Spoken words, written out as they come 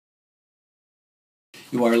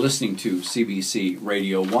You are listening to CBC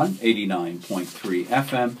Radio 1, 89.3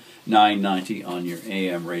 FM, 990 on your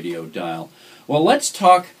AM radio dial. Well, let's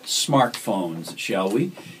talk smartphones, shall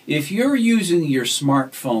we? If you're using your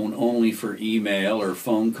smartphone only for email or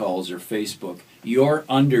phone calls or Facebook, you're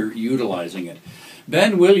underutilizing it.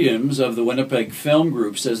 Ben Williams of the Winnipeg Film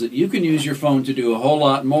Group says that you can use your phone to do a whole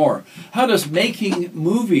lot more. How does making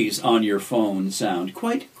movies on your phone sound?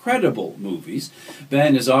 Quite credible movies.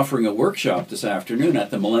 Ben is offering a workshop this afternoon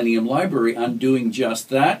at the Millennium Library on doing just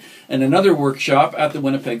that, and another workshop at the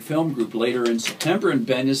Winnipeg Film Group later in September, and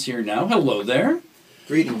Ben is here now. Hello there.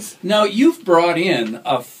 Greetings. Now, you've brought in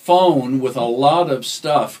a phone with a lot of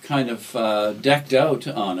stuff kind of decked out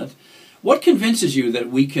on it. What convinces you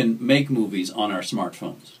that we can make movies on our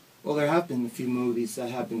smartphones? Well, there have been a few movies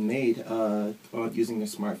that have been made using their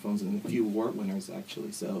smartphones, and a few award winners,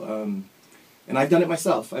 actually. So, and I've done it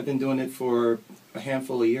myself. I've been doing it for a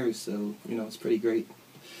handful of years, so, you know, it's pretty great.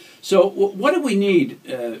 So, what do we need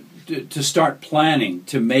to start planning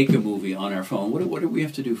to make a movie on our phone? What do we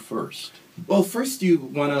have to do first? Well, first you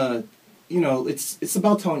want to, you know, it's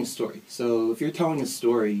about telling a story. So, if you're telling a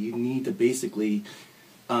story, you need to basically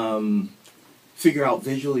figure out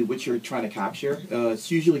visually what you're trying to capture. It's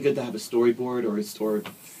usually good to have a storyboard or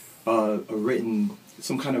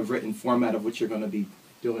some kind of written format of what you're going to be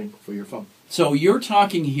doing for your phone. So you're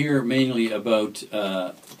talking here mainly about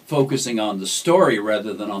focusing on the story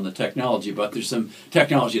rather than on the technology, but there's some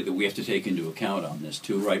technology that we have to take into account on this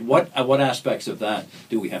too, right? What aspects of that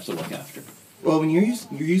do we have to look after? Well, when you're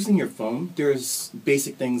using your phone, there's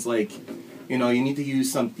basic things like, you know,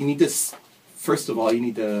 first of all, you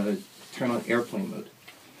need to turn on airplane mode.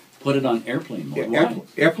 Put it on airplane mode. Yeah,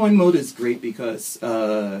 airplane mode is great because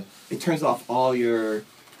it turns off all your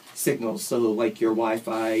signals. So like your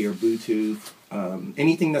Wi-Fi, your Bluetooth,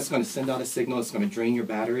 anything that's going to send out a signal, it's going to drain your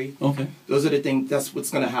battery. Okay. Those are the things, that's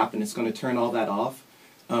what's going to happen. It's going to turn all that off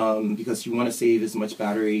because you want to save as much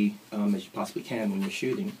battery as you possibly can when you're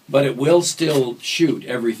shooting. But it will still shoot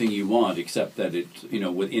everything you want, except that it, you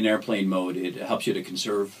know, in airplane mode, it helps you to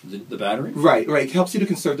conserve the battery? Right. It helps you to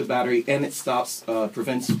conserve the battery, and it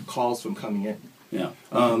prevents calls from coming in. Yeah.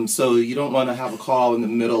 So you don't want to have a call in the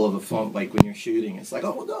middle of a phone, like when you're shooting. It's like,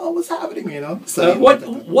 oh no, what's happening, you know? So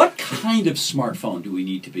what kind of smartphone do we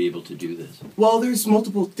need to be able to do this? Well, there's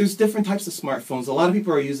different types of smartphones. A lot of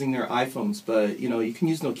people are using their iPhones, but you know, you can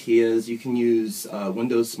use Nokias, you can use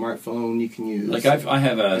Windows smartphone, you can use like I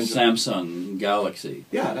have a Android. Samsung Galaxy.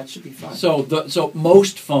 Yeah, that should be fine. So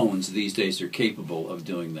most phones these days are capable of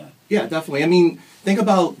doing that. Yeah, definitely. I mean, think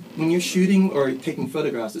about when you're shooting or taking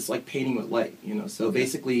photographs, it's like painting with light, you know. So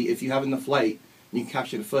basically, if you have enough light, you can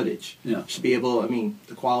capture the footage. Yeah. You should be able, I mean,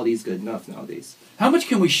 the quality is good enough nowadays. How much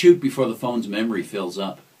can we shoot before the phone's memory fills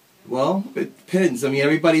up? Well, it depends. I mean,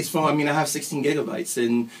 everybody's phone, I mean, I have 16 gigabytes,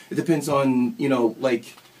 and it depends on, you know, like,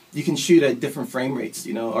 you can shoot at different frame rates,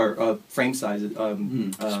 you know, or frame size.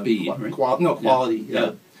 Speed, right? Quality,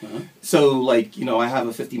 yeah. Uh-huh. So, like, you know, I have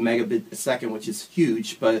a 50 megabit a second, which is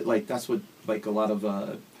huge, but, like, that's what, like, a lot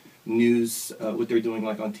of news, what they're doing,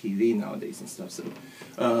 like, on TV nowadays and stuff. So,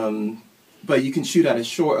 but you can shoot at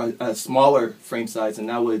a smaller frame size, and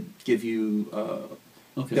that would give you,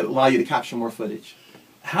 that allow you to capture more footage.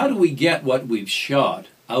 How do we get what we've shot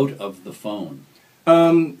out of the phone?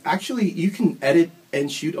 Actually, you can edit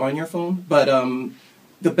and shoot on your phone, but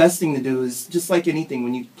the best thing to do is, just like anything,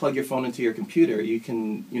 when you plug your phone into your computer, you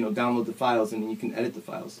can, you know, download the files and then you can edit the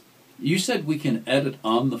files. You said we can edit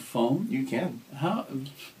on the phone? You can. How?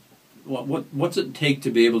 What's it take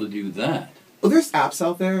to be able to do that? Well, there's apps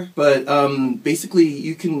out there, but basically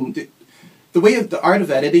you can. The art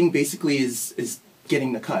of editing basically is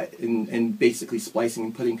getting the cut and basically splicing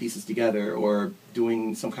and putting pieces together, or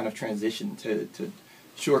doing some kind of transition to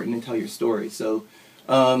shorten and tell your story. So.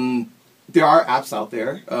 There are apps out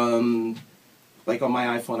there. Like on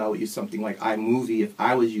my iPhone, I would use something like iMovie if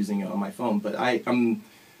I was using it on my phone. But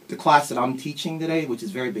the class that I'm teaching today, which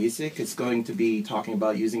is very basic, it's going to be talking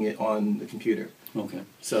about using it on the computer. Okay.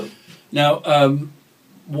 So now,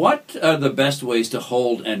 what are the best ways to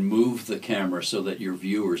hold and move the camera so that your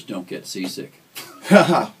viewers don't get seasick?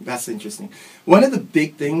 That's interesting. One of the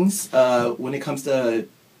big things when it comes to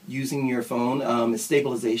using your phone is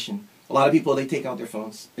stabilization. A lot of people, they take out their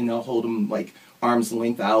phones and they'll hold them like arm's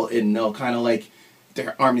length out, and they'll kind of like,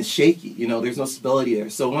 their arm is shaky, you know, there's no stability there.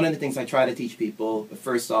 So one of the things I try to teach people,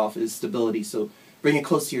 first off, is stability. So bring it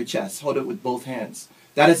close to your chest, hold it with both hands.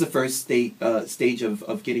 That is the first stage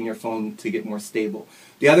of getting your phone to get more stable.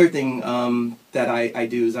 The other thing that I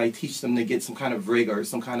do is I teach them to get some kind of rig or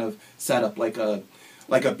some kind of setup, like a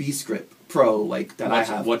B-Script Pro, like that I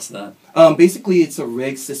have. What's that? Basically, it's a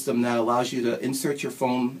rig system that allows you to insert your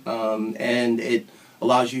phone, and it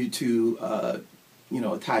allows you to,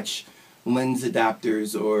 attach lens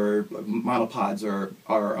adapters or monopods or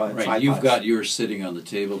Right, tripods. you've got yours sitting on the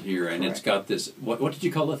table here, and Correct. it's got this, what did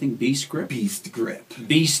you call that thing, Beast Grip? Beast Grip.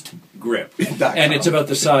 Beast Grip. And it's about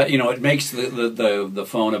the size, it makes the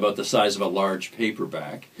phone about the size of a large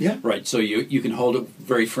paperback. Yeah. Right, so you can hold it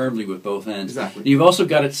very firmly with both ends. Exactly. You've also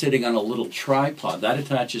got it sitting on a little tripod. That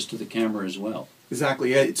attaches to the camera as well.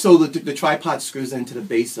 Exactly. Yeah. So the tripod screws into the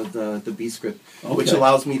base of the Beast Grip, which Okay.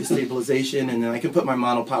 allows me the stabilization, and then I can put my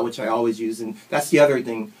monopod, which I always use, and that's the other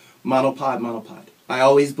thing, monopod. I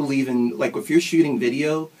always believe in, like, if you're shooting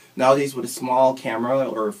video nowadays with a small camera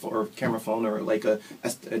or camera phone or like an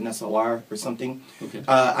SLR or something, Okay.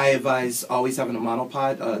 I advise always having a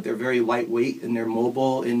monopod. They're very lightweight and they're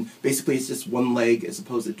mobile, and basically it's just one leg as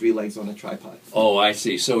opposed to 3 legs on a tripod. Oh, I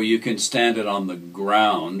see. So you can stand it on the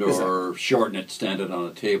ground or shorten it, stand it on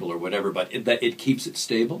a table or whatever, but it keeps it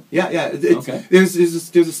stable? Yeah. Okay. There's a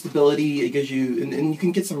stability. It gives you, and you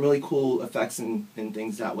can get some really cool effects and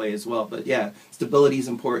things that way as well. But yeah, stability is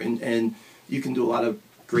important, and you can do a lot of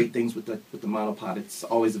great things with the monopod. It's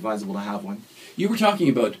always advisable to have one. You were talking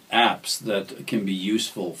about apps that can be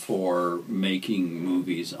useful for making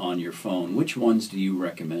movies on your phone. Which ones do you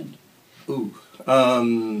recommend? Ooh.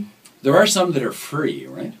 There are some that are free,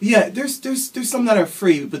 right? Yeah, there's some that are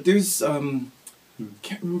free, but there's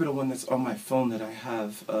can't remember the one that's on my phone that I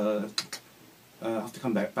have. I'll have to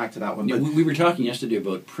come back to that one. Yeah, But we were talking yesterday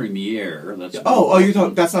about Premiere. That's you're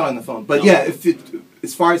talking. That's not on the phone. But No. yeah,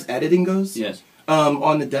 as far as editing goes, Yes.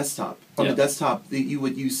 on the desktop. On Yeah. the desktop, you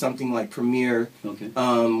would use something like Premiere, Okay.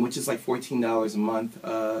 which is like $14 a month,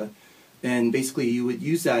 and basically you would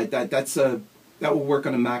use that. That will work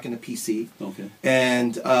on a Mac and a PC. Okay.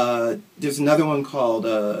 And there's another one called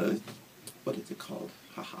what is it called?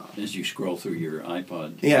 Haha. As you scroll through your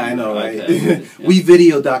iPod. Yeah, I know, your right? iPad, yeah.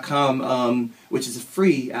 WeVideo.com, which is a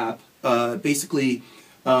free app. Basically,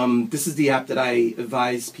 this is the app that I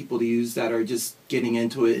advise people to use that are just getting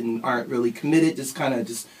into it and aren't really committed, just kind of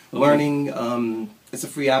learning. It's a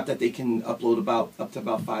free app that they can upload up to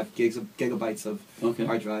about 5 gigabytes of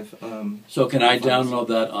hard drive. So can I download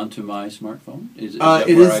that onto my smartphone? Is It that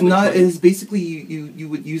is where I would not. put It is basically you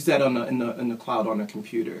would use that in the cloud on a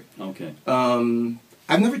computer. Okay.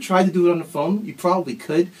 I've never tried to do it on the phone. You probably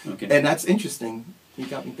could, Okay. and that's interesting. You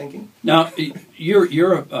got me thinking. Now,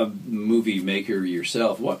 you're a movie maker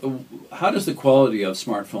yourself. How does the quality of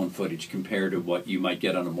smartphone footage compare to what you might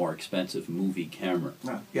get on a more expensive movie camera?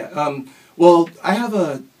 Well, I have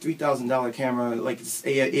a $3,000 camera, like it's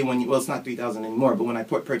A1. Well, it's not 3,000 anymore, but when I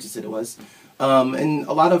purchased it, it was. And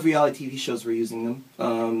a lot of reality TV shows were using them,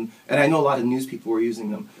 and I know a lot of news people were using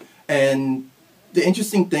them. And the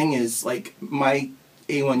interesting thing is, like, my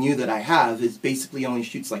A1U that I have is basically only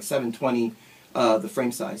shoots like 720. The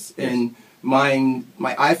frame size, Yes. and my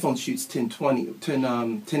iPhone shoots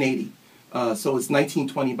 1080, so it's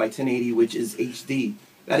 1920 by 1080, which is HD.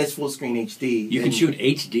 That is full screen HD. You can shoot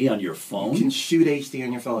HD on your phone? You can shoot HD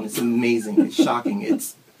on your phone. It's amazing. It's shocking.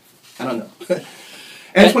 I don't know.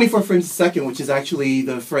 And 24 frames a second, which is actually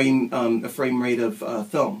the frame rate of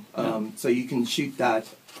film. So you can shoot that.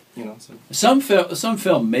 Some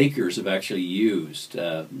filmmakers have actually used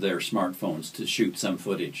their smartphones to shoot some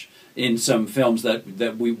footage in some films that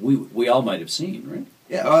we all might have seen, right?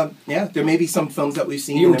 Yeah. There may be some films that we've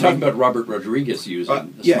seen. You were talking about Robert Rodriguez using a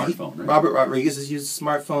smartphone, right? Robert Rodriguez has used a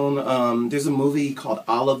smartphone. There's a movie called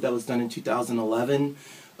Olive that was done in 2011,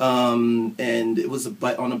 and it was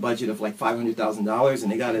on a budget of like $500,000,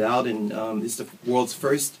 and they got it out, and it's the world's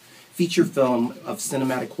first feature film of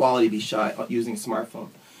cinematic quality to be shot using a smartphone.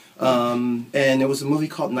 And there was a movie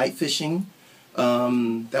called Night Fishing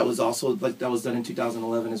that was also that was done in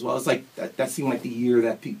 2011 as well. It's like that seemed like the year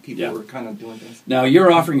that people were kind of doing things. Now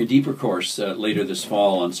you're offering a deeper course later this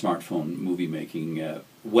fall on smartphone movie making.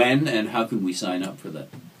 When and how can we sign up for that?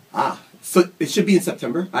 So it should be in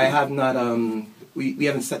September. I have not. We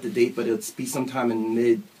haven't set the date, but it'll be sometime in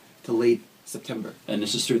mid to late September. And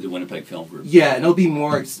this is through the Winnipeg Film Group. Yeah, and it'll be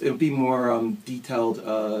more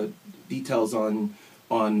detailed details on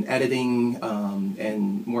editing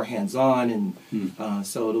and more hands-on, and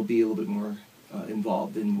so it'll be a little bit more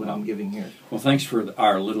involved in what I'm giving here. Well, thanks for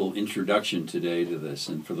our little introduction today to this,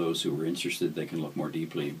 and for those who are interested, they can look more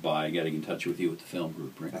deeply by getting in touch with you at the Film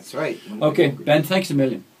Group, right? That's right. Okay, Ben, thanks a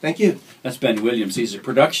million. Thank you. That's Ben Williams. He's a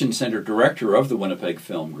production center director of the Winnipeg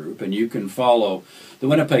Film Group, and you can follow the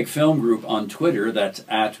Winnipeg Film Group on Twitter. That's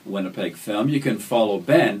at Winnipeg Film. You can follow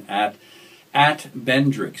Ben at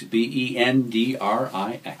Bendrix,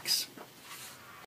 Bendrix.